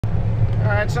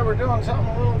Alright, so we're doing something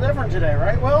a little different today,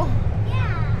 right, Will?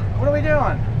 Yeah. What are we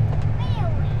doing?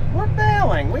 Bailing. We're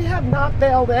bailing. We have not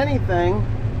bailed anything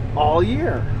all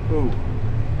year. Ooh,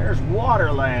 there's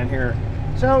water laying here.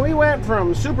 So we went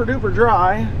from super duper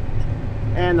dry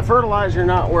and the fertilizer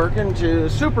not working to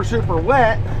super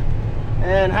wet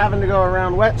and having to go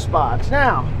around wet spots.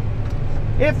 Now,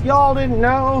 if y'all didn't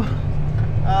know,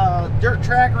 dirt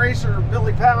track racer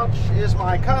Billy Pouch is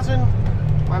my cousin.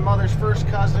 My mother's first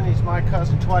cousin. He's my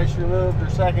cousin twice removed, or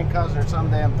second cousin, or some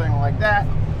damn thing like that.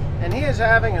 And he is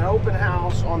having an open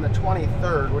house on the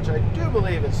 23rd, which I do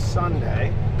believe is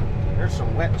Sunday. There's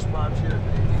some wet spots here,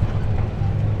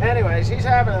 baby. Anyways, he's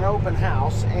having an open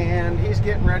house, and he's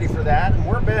getting ready for that. And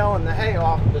we're baling the hay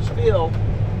off of his field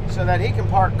so that he can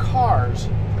park cars.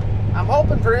 I'm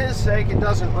hoping for his sake it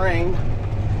doesn't rain,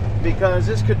 because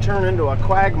this could turn into a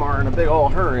quagmire in a big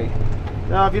old hurry.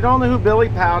 Now, if you don't know who Billy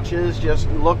Pouch is, just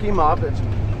look him up. It's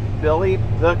Billy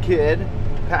the Kid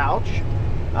Pouch.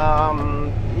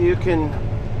 You can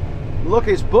look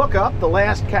his book up, The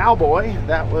Last Cowboy.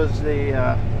 That was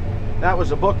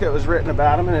a book that was written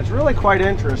about him, and it's really quite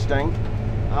interesting.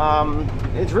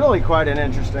 It's really quite an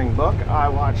interesting book. I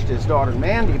watched his daughter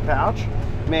Mandy Pouch.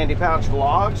 Mandy Pouch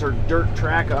Vlogs, or Dirt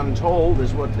Track Untold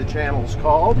is what the channel's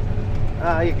called.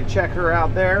 You can check her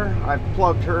out there. I've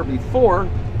plugged her before.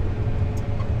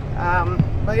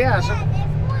 But yeah, so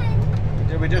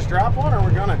did we just drop one, or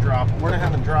we're gonna drop one? We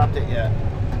haven't dropped it yet.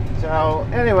 So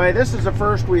anyway, this is the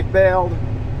first we've bailed.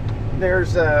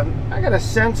 There's I got a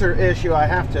sensor issue I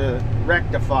have to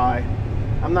rectify.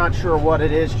 I'm not sure what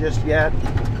it is just yet.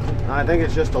 I think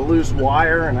it's just a loose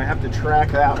wire, and I have to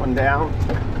track that one down.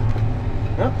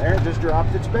 Oh, there, it just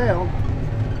dropped its bail.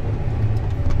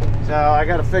 So I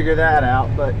got to figure that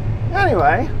out. But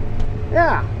anyway,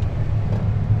 yeah.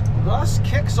 Thus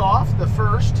kicks off the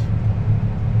first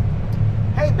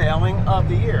hay baling of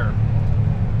the year.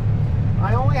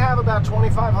 I only have about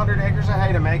 2,500 acres of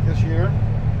hay to make this year.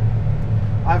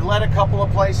 I've let a couple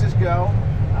of places go.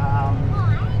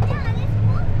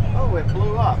 Oh, it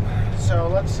blew up. So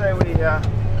let's say we,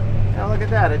 now look at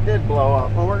that, it did blow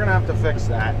up. Well, we're gonna have to fix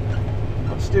that.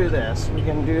 Let's do this. We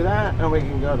can do that, and we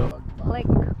can go to Click.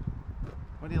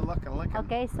 What are you looking?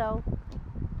 Okay, so.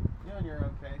 You and your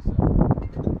okay, so.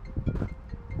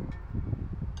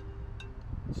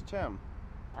 It's Tim.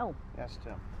 Oh. Yes,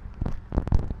 Tim.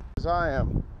 As I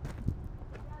am.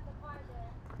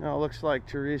 Now it looks like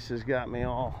Teresa's got me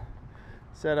all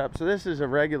set up. So this is a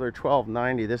regular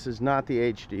 1290. This is not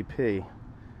the HDP.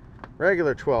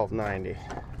 Regular 1290.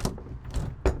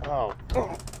 Oh,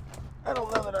 I don't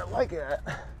know that I like it.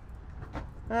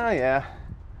 Oh yeah.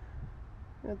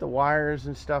 Got the wires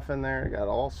and stuff in there. Got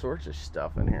all sorts of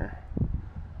stuff in here.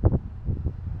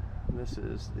 This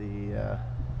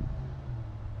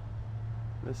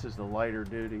is the lighter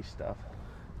duty stuff.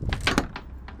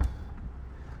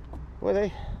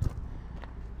 Well,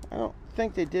 I don't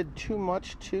think they did too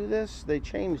much to this. They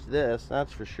changed this,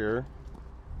 that's for sure.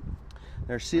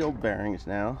 They're sealed bearings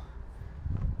now.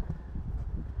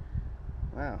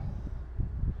 Wow.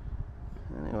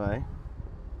 Anyway,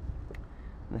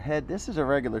 the head, this is a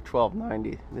regular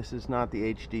 1290. This is not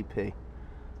the HDP,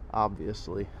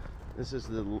 obviously. This is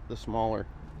the smaller.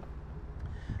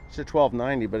 It's a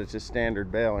 1290, but it's a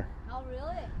standard baler. Oh,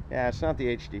 really? Yeah, it's not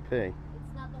the HDP. It's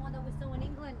not the one that we saw in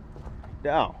England.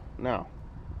 No.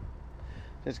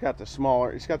 It's got the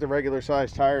smaller, it's got the regular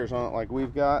size tires on it like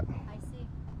we've got. I see.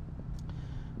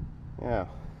 Yeah.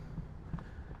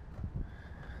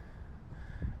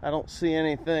 I don't see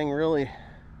anything really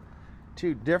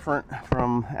too different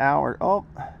from our, oh,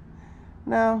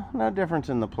 no difference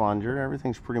in the plunger.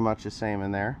 Everything's pretty much the same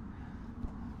in there.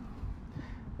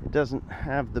 It doesn't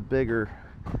have the bigger,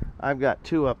 I've got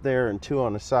two up there and two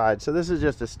on the side. So this is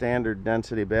just a standard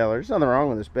density baler. There's nothing wrong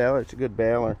with this baler. It's a good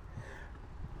baler.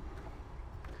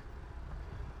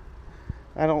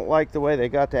 I don't like the way they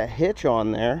got that hitch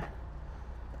on there.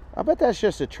 I bet that's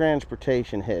just a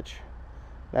transportation hitch.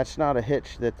 That's not a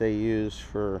hitch that they use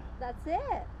for... That's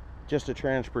it. Just a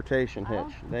transportation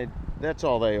hitch. That's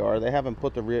all they are. They haven't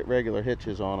put the regular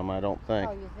hitches on them, I don't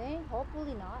think. Oh, you think?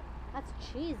 Hopefully not. That's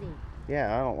cheesy.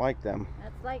 Yeah, I don't like them.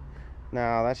 That's like...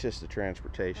 No, that's just the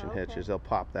transportation okay. hitches. They'll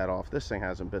pop that off. This thing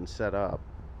hasn't been set up.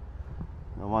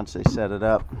 And once they set it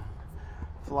up,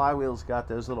 flywheel's got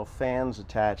those little fans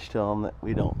attached to them that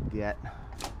we don't get.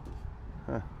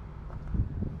 Huh.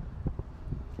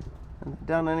 Haven't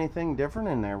done anything different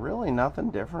in there. Really nothing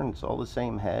different. It's all the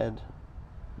same head.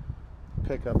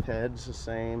 Pickup head's the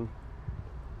same.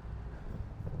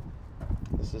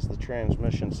 This is the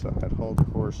transmission side. Hold the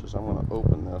horses. I'm going to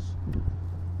open this.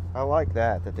 I like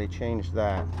that they changed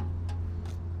that.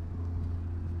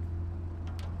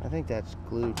 I think that's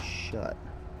glued shut.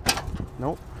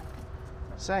 Nope.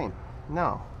 Same.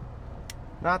 No.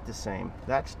 Not the same.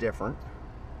 That's different.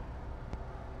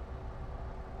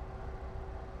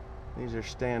 These are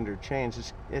standard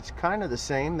chains. It's kind of the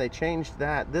same. They changed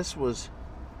that. This is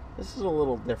a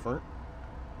little different.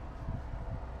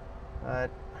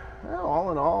 But well,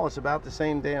 all in all, it's about the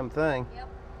same damn thing. Yep.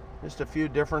 Just a few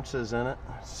differences in it.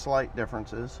 Slight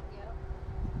differences. Yep.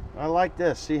 I like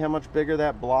this. See how much bigger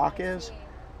that block is?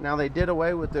 Now they did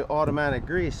away with the automatic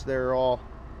grease. They're all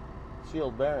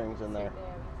sealed bearings in there.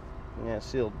 Yeah,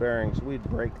 sealed bearings. We'd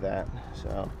break that.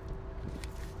 So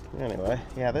anyway,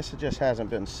 yeah, this just hasn't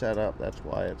been set up. That's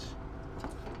why it's...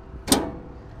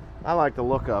 I like the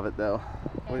look of it though.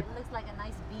 Yeah, it looks like a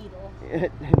nice beetle.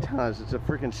 It does. It's a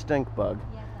freaking stink bug.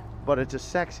 Yeah, But it's a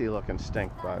sexy looking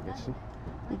stink bug.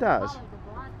 It does.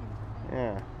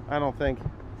 Yeah, I don't think...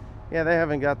 Yeah, they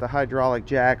haven't got the hydraulic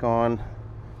jack on.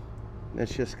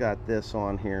 It's just got this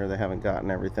on here. They haven't gotten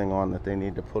everything on that they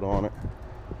need to put on it.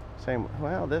 Same,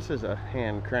 well, this is a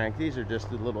hand crank. These are just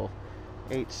the little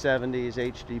 870s,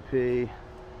 HDP,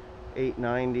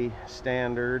 890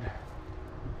 standard,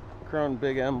 Krone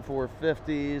Big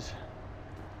M450s.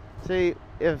 See,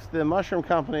 if the mushroom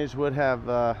companies would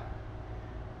have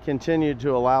continued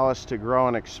to allow us to grow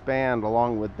and expand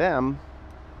along with them,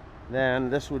 then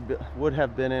this would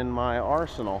have been in my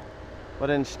arsenal. But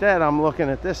instead, I'm looking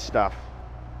at this stuff.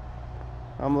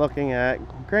 I'm looking at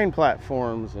grain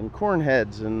platforms and corn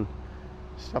heads and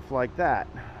stuff like that.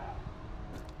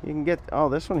 You can get, oh,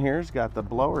 this one here's got the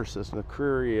blower system, the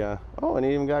Crury, oh, and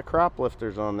it even got crop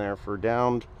lifters on there for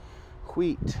downed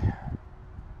wheat.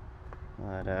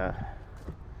 But,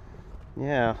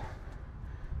 yeah.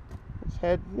 This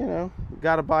head, you know,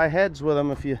 got to buy heads with them.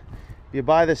 If you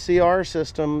buy the CR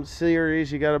system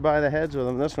series, you got to buy the heads with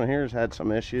them. This one here's had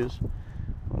some issues.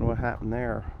 I wonder what happened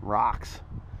there. Rocks.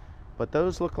 But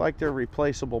those look like they're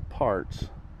replaceable parts.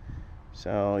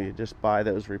 So you just buy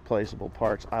those replaceable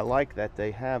parts. I like that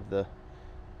they have the...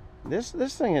 This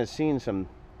thing has seen some...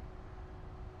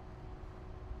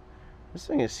 This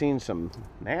thing has seen some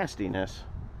nastiness.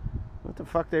 What the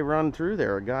fuck they run through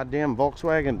there? A goddamn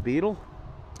Volkswagen Beetle?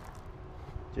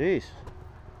 Jeez.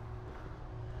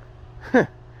 I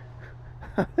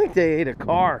think they ate a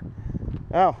car.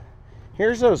 Oh,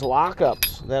 here's those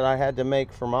lockups that I had to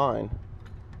make for mine.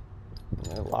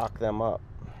 I lock them up.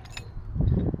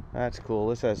 That's cool.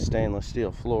 This has stainless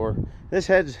steel floor. This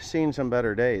head's seen some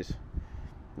better days.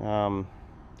 A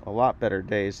lot better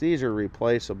days. These are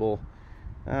replaceable.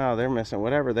 Oh, they're missing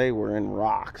whatever they were in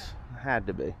rocks. Had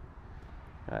to be.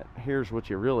 Here's what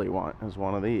you really want is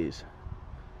one of these.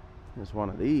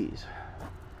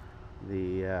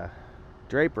 The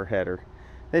Draper header.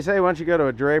 They say once you go to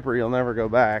a Draper, you'll never go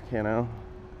back, you know.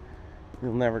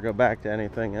 You'll never go back to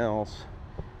anything else.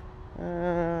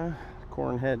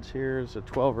 Corn heads here is a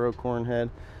 12-row corn head.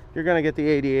 If you're gonna get the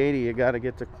 8080, you gotta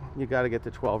get the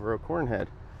 12-row corn head,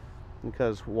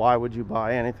 because why would you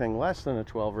buy anything less than a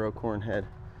 12-row corn head?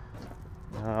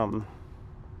 And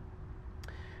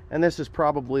this is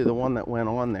probably the one that went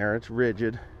on there. It's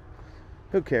rigid.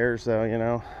 Who cares though, you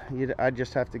know? I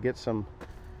just have to get some.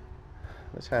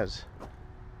 This has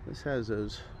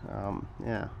those.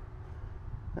 Yeah.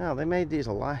 Now they made these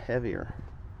a lot heavier.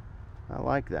 I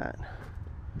like that.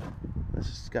 This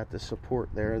has got the support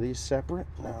there. Are these separate?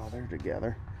 No, they're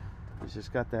together. It's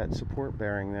just got that support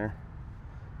bearing there.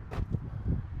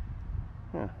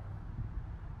 Yeah.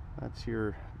 That's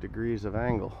your degrees of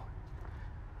angle.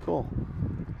 Cool.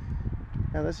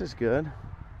 Yeah, this is good.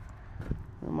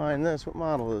 Don't mind this. What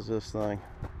model is this thing?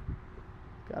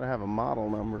 Gotta have a model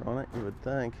number on it, you would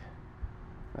think.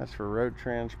 That's for road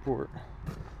transport.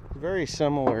 It's very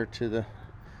similar to the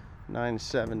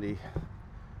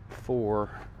 974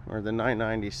 or the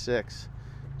 996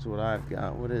 is what I've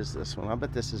got. What is this one? I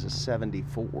bet this is a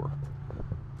 74.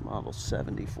 Model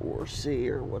 74C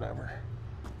or whatever.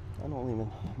 I don't even...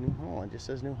 New Holland. It just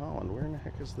says New Holland. Where in the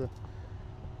heck is the...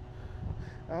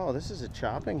 Oh, this is a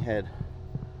chopping head.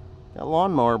 Got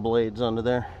lawnmower blades under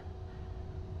there.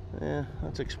 Yeah,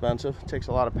 that's expensive. It takes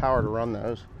a lot of power to run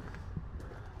those.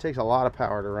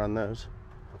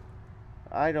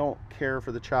 I don't care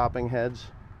for the chopping heads.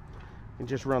 You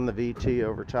just run the VT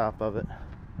over top of it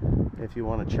if you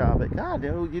want to chop it. God,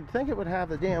 dude, you'd think it would have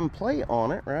the damn plate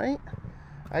on it, right?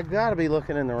 I've got to be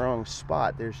looking in the wrong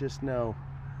spot. There's just no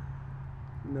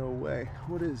way.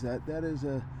 What is that? That is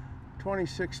a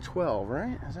 2612,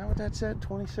 right? Is that what that said?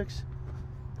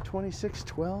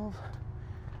 2612?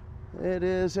 It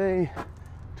is a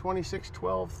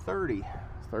 2612 30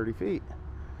 feet.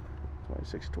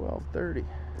 2612 30.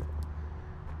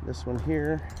 This one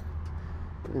here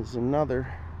is another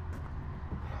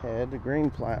head, the grain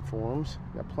platforms.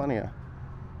 Got plenty of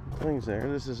things there.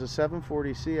 This is a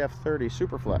 740 CF30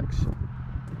 Superflex.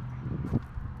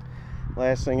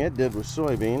 Last thing it did was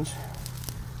soybeans.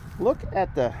 Look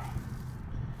at the,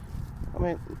 I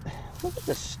mean, look at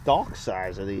the stalk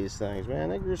size of these things, man.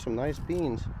 They grew some nice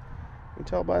beans. You can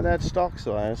tell by that stalk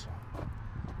size.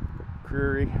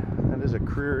 Creary, that is a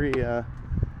Creary,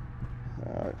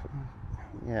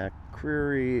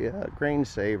 Creary grain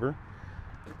saver.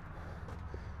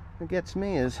 What gets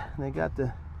me is they got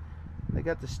the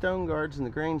stone guards and the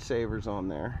grain savers on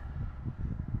there.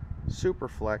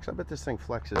 Superflex. I bet this thing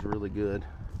flexes really good.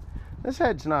 This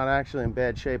head's not actually in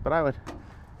bad shape, but I would,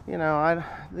 you know,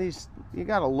 you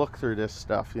got to look through this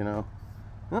stuff, you know.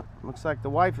 Oh, looks like the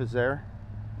wife is there.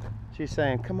 She's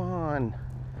saying, "Come on,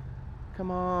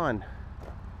 come on."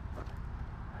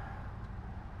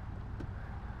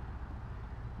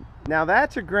 Now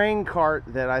that's a grain cart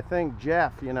that I think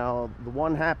Jeff, you know, the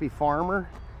one happy farmer,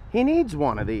 he needs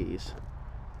one of these.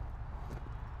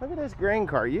 Look at this grain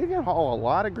cart. You can haul a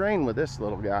lot of grain with this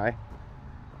little guy.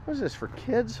 What is this, for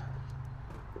kids?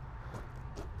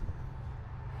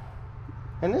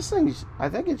 And this thing's, I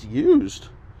think it's used.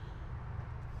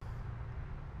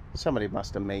 Somebody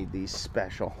must have made these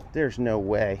special. There's no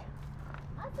way.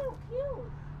 That's so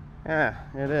cute. Yeah,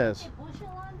 it is. 50 bushel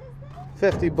on this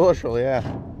thing? 50 bushel, yeah.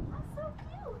 That's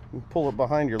so cute. You pull it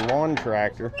behind your lawn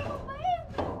tractor. Little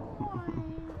baby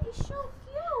one. He's so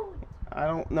cute. I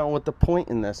don't know what the point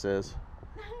in this is.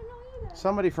 I don't know either.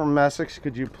 Somebody from Essex,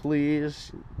 could you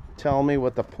please tell me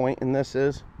what the point in this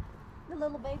is? The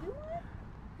little baby one?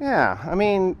 Yeah, I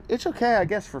mean, it's okay, I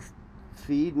guess, for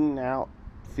feeding out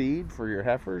feed for your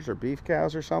heifers or beef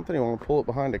cows or something. You want to pull it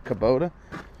behind a Kubota.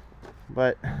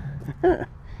 But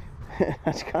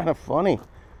that's kind of funny.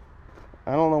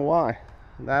 I don't know why.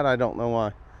 That I don't know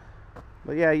why.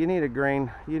 But yeah, you need a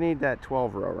grain. You need that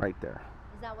 12 row right there.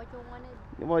 Is that what you wanted?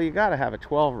 Well, you got to have a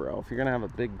 12 row. If you're going to have a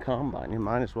big combine, you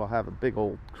might as well have a big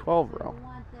old 12 row. You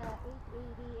want the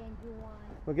 880 and you want...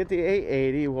 We'll get the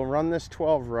 880. We'll run this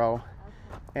 12 row. Okay.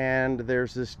 And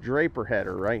there's this draper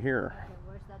header right here. Okay,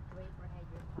 where's that draper head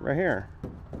you're talking Right here.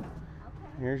 about?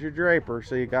 Okay. Here's your draper.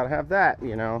 So you got to have that,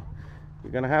 you know.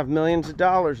 You're going to have millions of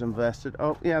dollars invested.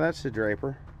 Oh, yeah, that's the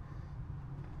draper.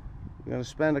 You're going to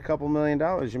spend a couple $1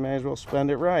 million. You may as well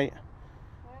spend it right.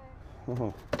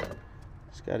 Oh,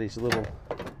 it's got these little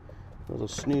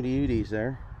snooty ooties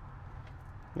there.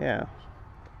 Yeah,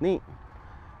 neat.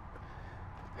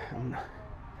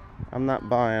 I'm not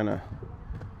buying a...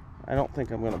 I don't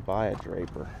think I'm going to buy a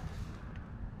draper.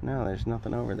 No, there's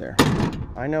nothing over there.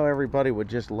 I know everybody would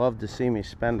just love to see me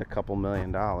spend a couple $1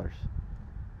 million.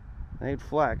 They'd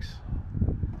flex.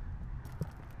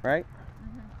 Right?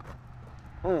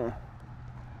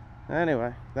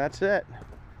 Anyway, that's it.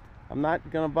 I'm not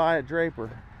going to buy a draper.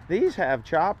 These have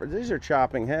choppers. These are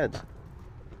chopping heads.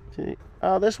 See?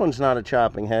 Oh, this one's not a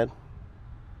chopping head.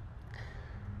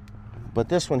 But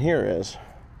this one here is.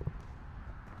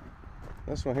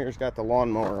 This one here's got the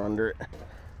lawnmower under it.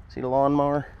 See the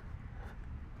lawnmower?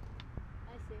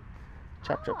 I see.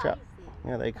 Chop, chop, Oh, chop. I see.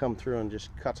 Yeah, they come through and just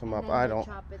cuts them And up. then I you don't.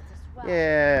 chop it as well.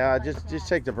 Yeah, Like just that.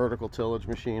 take the vertical tillage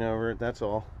machine over it. That's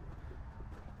all.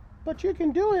 But you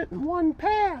can do it in one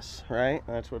pass, right?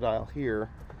 That's what I'll hear.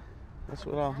 That's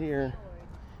what I'll hear.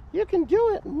 You can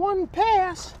do it in one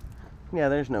pass. Yeah,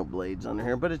 there's no blades under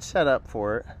here, but it's set up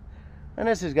for it. And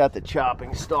this has got the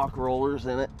chopping stalk rollers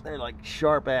in it. They're like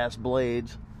sharp ass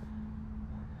blades.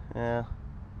 Yeah.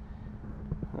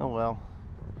 Oh well.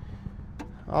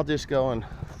 I'll just go and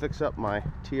fix up my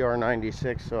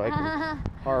TR96 so I can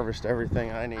harvest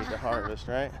everything I need to harvest,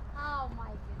 right? Oh my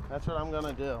goodness. That's what I'm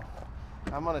gonna do.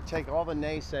 I'm gonna take all the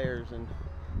naysayers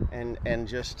and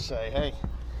just say, hey,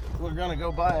 we're gonna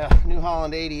go buy a New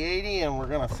Holland 8080 and we're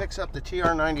gonna fix up the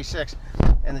TR96,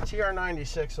 and the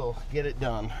TR96 will get it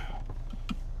done.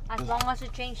 As long as you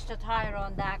change the tire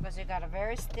on that, because you got a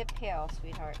very steep hill,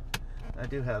 sweetheart. I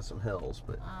do have some hills,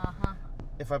 but Uh-huh.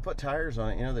 if I put tires on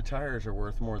it, you know, the tires are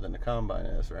worth more than the combine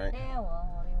is, right? Yeah, well,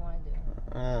 what do you want to do?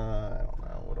 I don't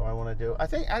know. What do I want to do? I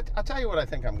think I'll tell you what I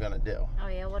think I'm gonna do. Oh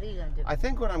yeah, what are you going to do? I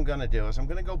think what I'm gonna do is I'm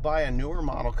gonna go buy a newer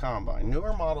model combine,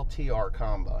 newer model TR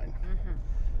combine.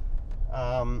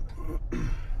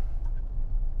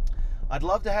 I'd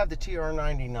love to have the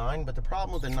TR99, but the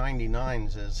problem with the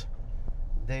 99s is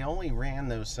they only ran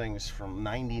those things from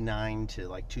 99 to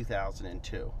like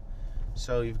 2002.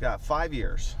 So you've got 5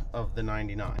 years of the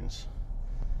 99s.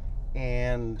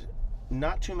 And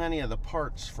not too many of the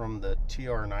parts from the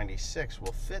TR96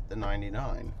 will fit the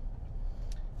 99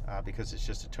 because it's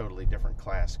just a totally different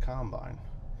class combine.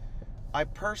 I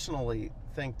personally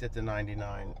think that the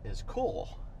 99 is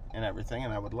cool and everything,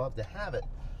 and I would love to have it,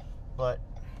 but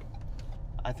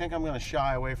I think I'm going to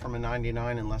shy away from a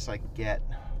 99 unless I get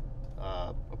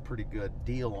a pretty good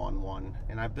deal on one.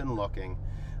 And I've been looking.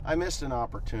 I missed an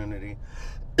opportunity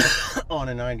on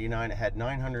a 99. It had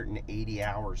 980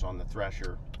 hours on the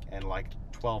Thresher and like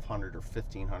 1,200 or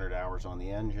 1,500 hours on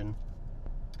the engine.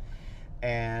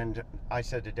 And I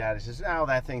said to Dad, he says, "Now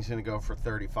that thing's going to go for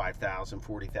 $35,000,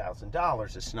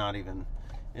 $40,000.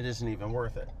 It isn't even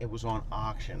worth it." It was on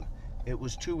auction. It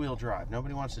was two-wheel drive.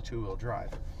 Nobody wants a two-wheel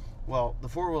drive. Well, the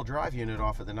four-wheel drive unit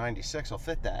off of the 96 will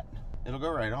fit that. It'll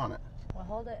go right on it. Well,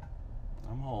 hold it.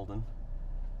 I'm holding.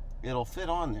 It'll fit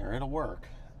on there. It'll work.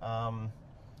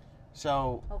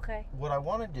 So Okay. what I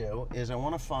want to do is I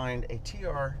want to find a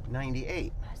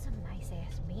TR98. That's some nice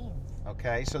ass beans.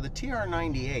 Okay, so the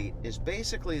TR98 is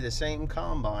basically the same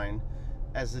combine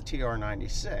as the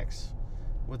TR96,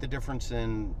 with the difference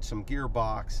in some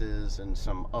gearboxes and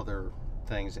some other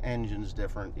things. Engines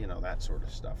different, you know, that sort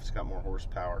of stuff. It's got more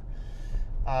horsepower.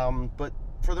 But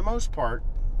for the most part,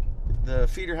 the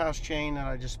feeder house chain that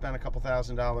I just spent a couple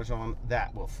 $1,000s on,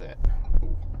 that will fit.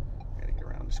 Ooh, gotta get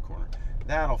around this corner.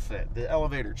 That'll fit. The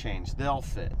elevator chains, they'll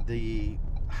fit.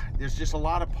 There's just a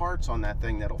lot of parts on that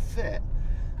thing that'll fit.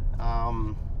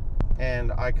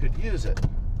 And I could use it.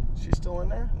 She's still in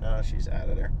there? No, she's out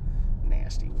of there.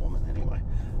 Nasty woman, anyway.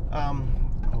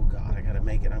 Oh God, I gotta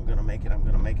make it. I'm gonna make it. I'm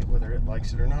gonna make it, whether it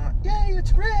likes it or not. Yay,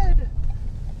 it's red.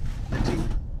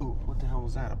 Ooh, what the hell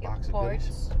was that? A box of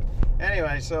goodies?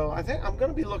 Anyway, so I think I'm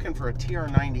gonna be looking for a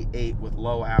TR98 with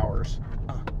low hours.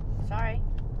 Sorry.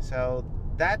 So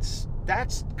that's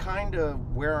kind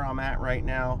of where I'm at right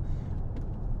now,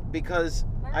 because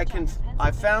I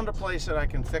found a place that I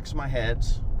can fix my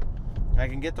heads. I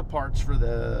can get the parts for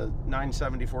the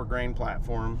 974 grain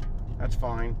platform. That's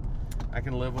fine. I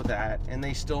can live with that, and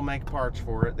they still make parts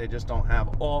for it. They just don't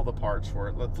have all the parts for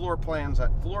it. The floor pans or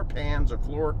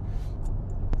floor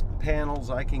panels,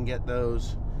 I can get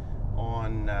those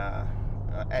on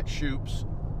at Shoop's,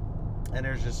 and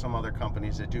there's just some other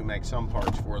companies that do make some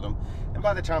parts for them. And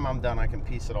by the time I'm done, I can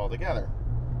piece it all together.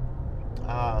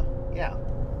 Yeah.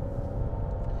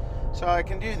 So I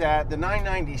can do that. The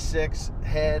 996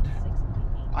 head,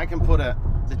 I can put the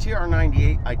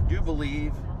TR98, I do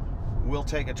believe, will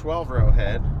take a 12-row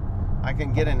head. I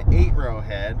can get an 8-row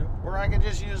head, or I can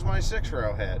just use my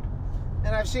 6-row head.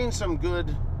 And I've seen some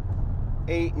good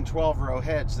 8 and 12-row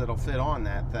heads that'll fit on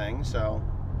that thing, so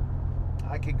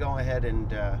I could go ahead and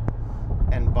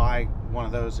buy one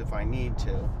of those if I need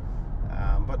to.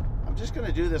 But I'm just going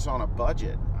to do this on a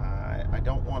budget. I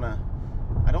don't want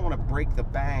to break the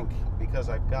bank because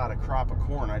I've got a crop of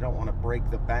corn. I don't want to break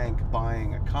the bank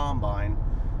buying a combine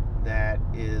that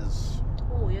is...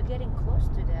 Oh, you're getting close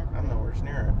to that. I'm nowhere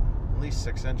near it. At least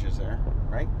 6 inches there,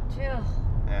 right? Yeah.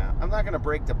 Yeah. I'm not going to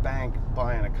break the bank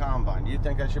buying a combine. Do you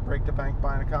think I should break the bank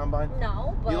buying a combine?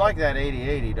 No, but... You like that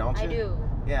 80/80, don't you? I do.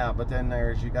 Yeah, but then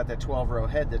you got that 12-row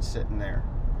head that's sitting there.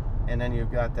 And then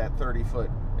you've got that 30-foot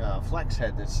flex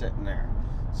head that's sitting there.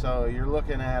 So you're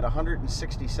looking at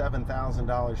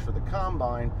 $167,000 for the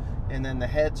combine, and then the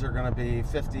heads are going to be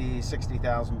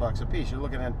 $50,000-$60,000 a piece. You're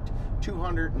looking at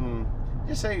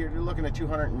just say you're looking at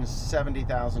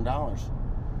 $270,000.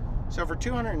 So for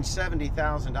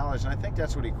 $270,000, and I think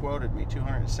that's what he quoted me,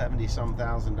 $270-some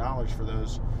thousand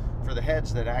for the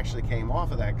heads that actually came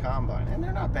off of that combine. And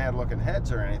they're not bad looking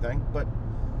heads or anything, but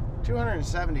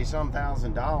 $270-some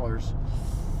thousand,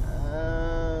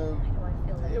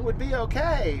 it would be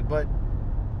okay, but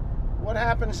what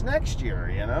happens next year,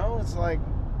 you know? It's like,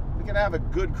 we could have a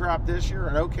good crop this year,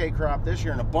 an okay crop this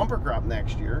year, and a bumper crop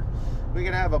next year. We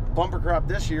could have a bumper crop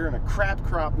this year and a crap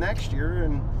crop next year,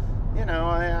 and, you know,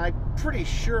 I'm pretty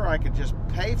sure I could just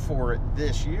pay for it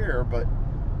this year, but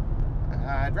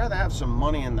I'd rather have some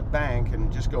money in the bank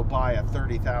and just go buy a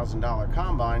 $30,000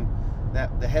 combine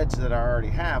that the heads that I already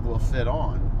have will fit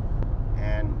on.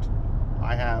 And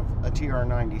I have a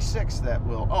TR96 that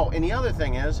will... Oh, and the other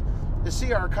thing is, the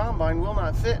CR combine will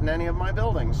not fit in any of my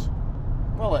buildings.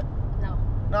 Will it? No.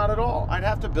 Not at all. I'd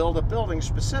have to build a building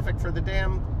specific for the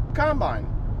damn combine.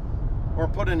 Or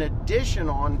put an addition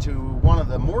onto one of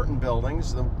the Morton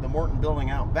buildings, the Morton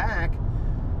building out back,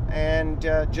 and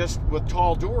just with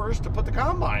tall doors to put the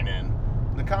combine in.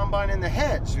 The combine and the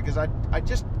heads, because I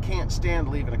just can't stand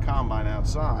leaving a combine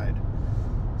outside.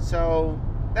 So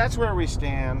that's where we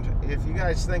stand. If you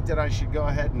guys think that I should go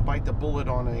ahead and bite the bullet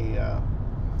on a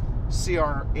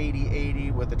CR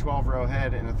 8080 with a 12-row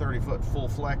head and a 30-foot full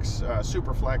flex,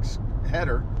 super flex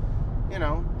header, you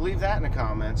know, leave that in the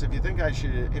comments. If you think I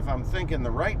should, if I'm thinking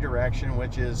the right direction,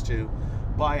 which is to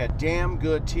buy a damn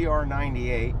good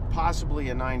TR98, possibly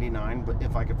a 99, but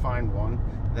if I could find one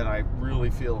that I really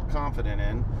feel confident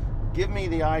in. Give me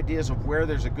the ideas of where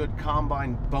there's a good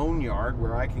combine boneyard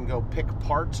where I can go pick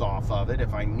parts off of it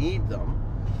if I need them.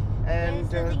 And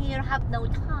the thing, you don't have no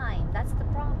time. That's the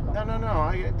problem.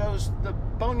 No. The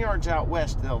boneyards out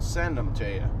west, they'll send them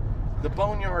to you. The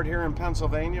boneyard here in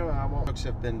Pennsylvania, folks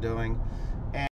have been doing